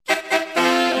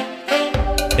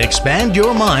Expand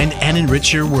your mind and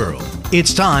enrich your world.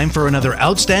 It's time for another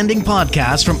outstanding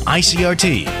podcast from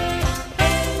ICRT.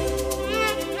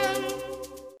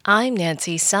 I'm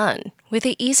Nancy Sun with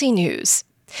the Easy News.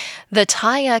 The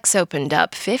TAIEX opened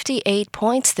up 58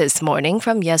 points this morning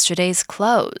from yesterday's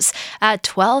close at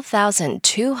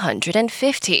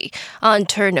 12,250 on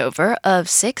turnover of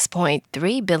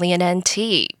 6.3 billion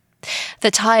NT. The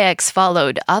TAIEX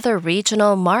followed other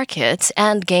regional markets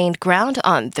and gained ground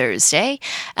on Thursday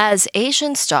as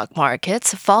Asian stock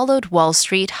markets followed Wall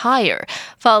Street higher,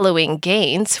 following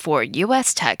gains for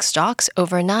U.S. tech stocks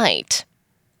overnight.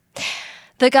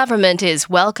 The government is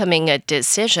welcoming a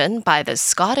decision by the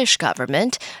Scottish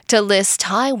government to list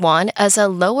Taiwan as a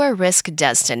lower-risk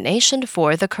destination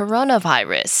for the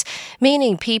coronavirus,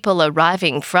 meaning people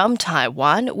arriving from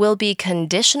Taiwan will be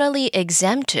conditionally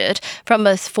exempted from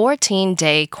a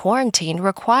 14-day quarantine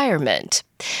requirement.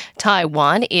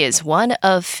 Taiwan is one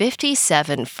of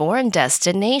 57 foreign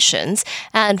destinations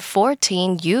and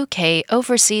 14 UK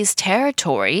overseas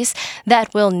territories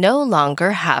that will no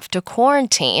longer have to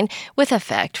quarantine with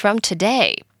effect from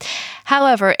today.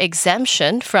 However,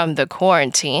 exemption from the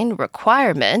quarantine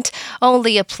requirement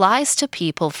only applies to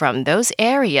people from those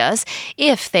areas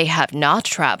if they have not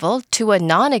traveled to a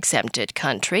non-exempted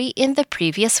country in the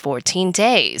previous 14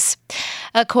 days.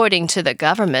 According to the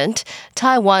government,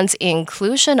 Taiwan's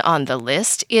inclusion on the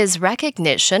list is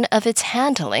recognition of its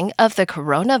handling of the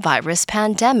coronavirus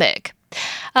pandemic.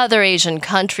 Other Asian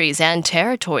countries and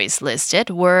territories listed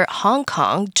were Hong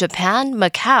Kong, Japan,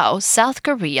 Macau, South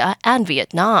Korea, and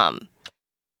Vietnam.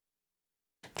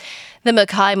 The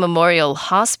Mackay Memorial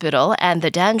Hospital and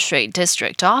the Dan Shui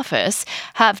District Office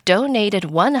have donated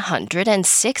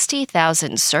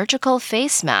 160,000 surgical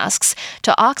face masks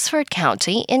to Oxford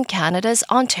County in Canada's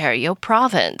Ontario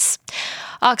province.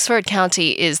 Oxford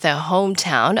County is the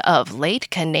hometown of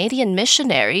late Canadian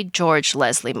missionary George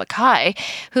Leslie Mackay,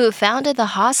 who founded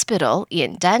the hospital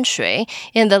in Dan Shui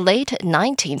in the late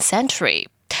 19th century.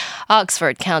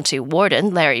 Oxford County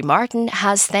Warden Larry Martin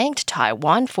has thanked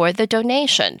Taiwan for the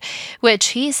donation, which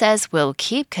he says will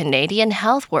keep Canadian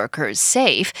health workers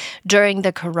safe during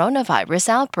the coronavirus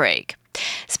outbreak.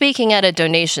 Speaking at a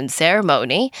donation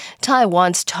ceremony,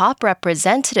 Taiwan's top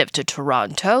representative to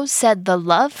Toronto said the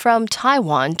love from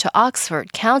Taiwan to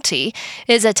Oxford County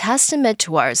is a testament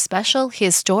to our special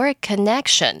historic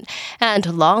connection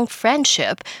and long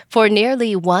friendship for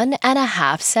nearly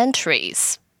 1.5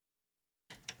 centuries.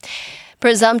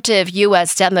 Presumptive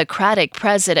U.S. Democratic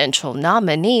presidential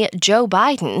nominee Joe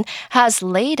Biden has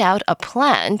laid out a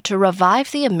plan to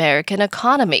revive the American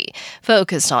economy,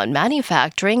 focused on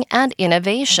manufacturing and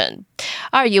innovation.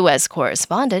 Our U.S.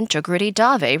 correspondent Jagriti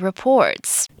Dave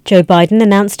reports. Joe Biden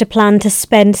announced a plan to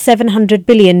spend $700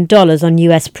 billion on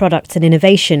U.S. products and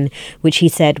innovation, which he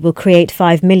said will create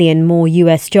 5 million more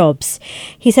U.S. jobs.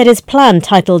 He said his plan,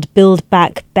 titled Build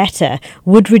Back Better,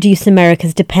 would reduce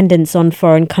America's dependence on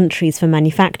foreign countries for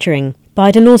manufacturing.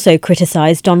 Biden also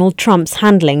criticised Donald Trump's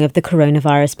handling of the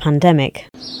coronavirus pandemic.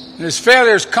 His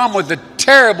failures come with a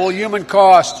terrible human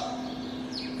cost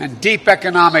and deep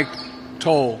economic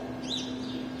toll.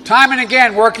 Time and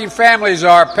again, working families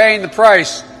are paying the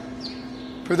price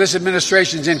for this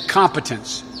administration's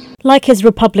incompetence. Like his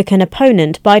Republican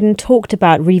opponent, Biden talked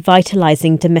about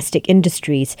revitalizing domestic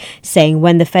industries, saying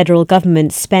when the federal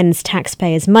government spends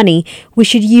taxpayers' money, we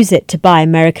should use it to buy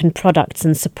American products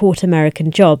and support American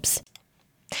jobs.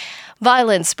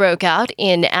 Violence broke out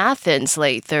in Athens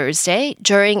late Thursday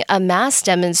during a mass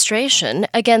demonstration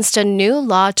against a new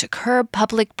law to curb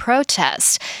public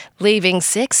protest, leaving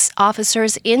 6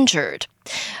 officers injured.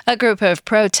 A group of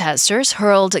protesters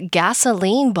hurled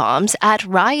gasoline bombs at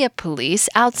riot police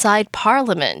outside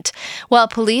Parliament, while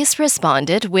police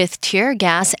responded with tear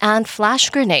gas and flash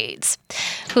grenades.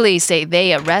 Police say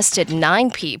they arrested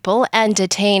 9 people and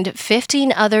detained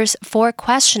 15 others for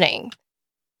questioning.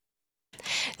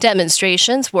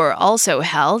 Demonstrations were also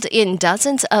held in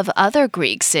dozens of other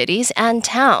Greek cities and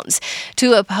towns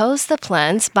to oppose the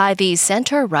plans by the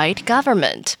center-right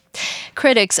government.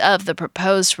 Critics of the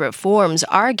proposed reforms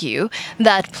argue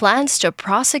that plans to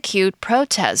prosecute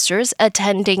protesters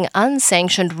attending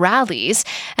unsanctioned rallies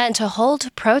and to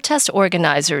hold protest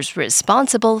organizers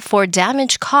responsible for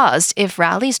damage caused if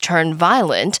rallies turn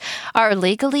violent are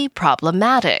legally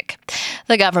problematic.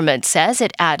 The government says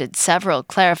it added several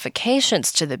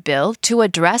clarifications to the bill to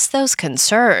address those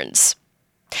concerns.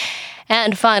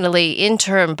 And finally,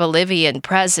 interim Bolivian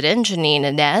President Janine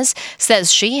Áñez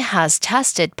says she has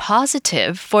tested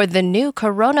positive for the new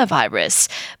coronavirus,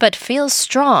 but feels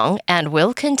strong and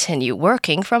will continue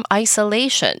working from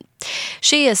isolation.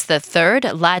 She is the third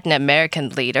Latin American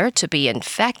leader to be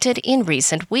infected in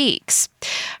recent weeks.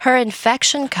 Her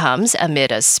infection comes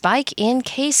amid a spike in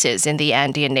cases in the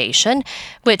Andean nation,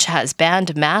 which has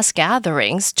banned mass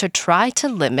gatherings to try to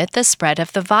limit the spread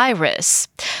of the virus.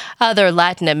 Other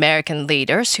Latin American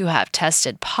leaders who have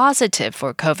tested positive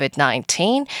for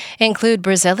COVID-19 include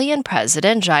Brazilian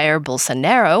President Jair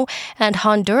Bolsonaro and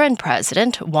Honduran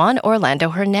President Juan Orlando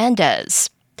Hernandez.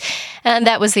 And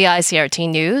that was the ICRT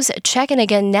News. Check in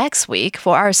again next week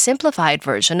for our simplified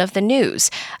version of the news,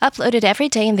 uploaded every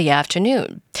day in the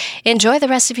afternoon. Enjoy the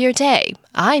rest of your day.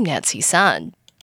 I'm Nancy Sun.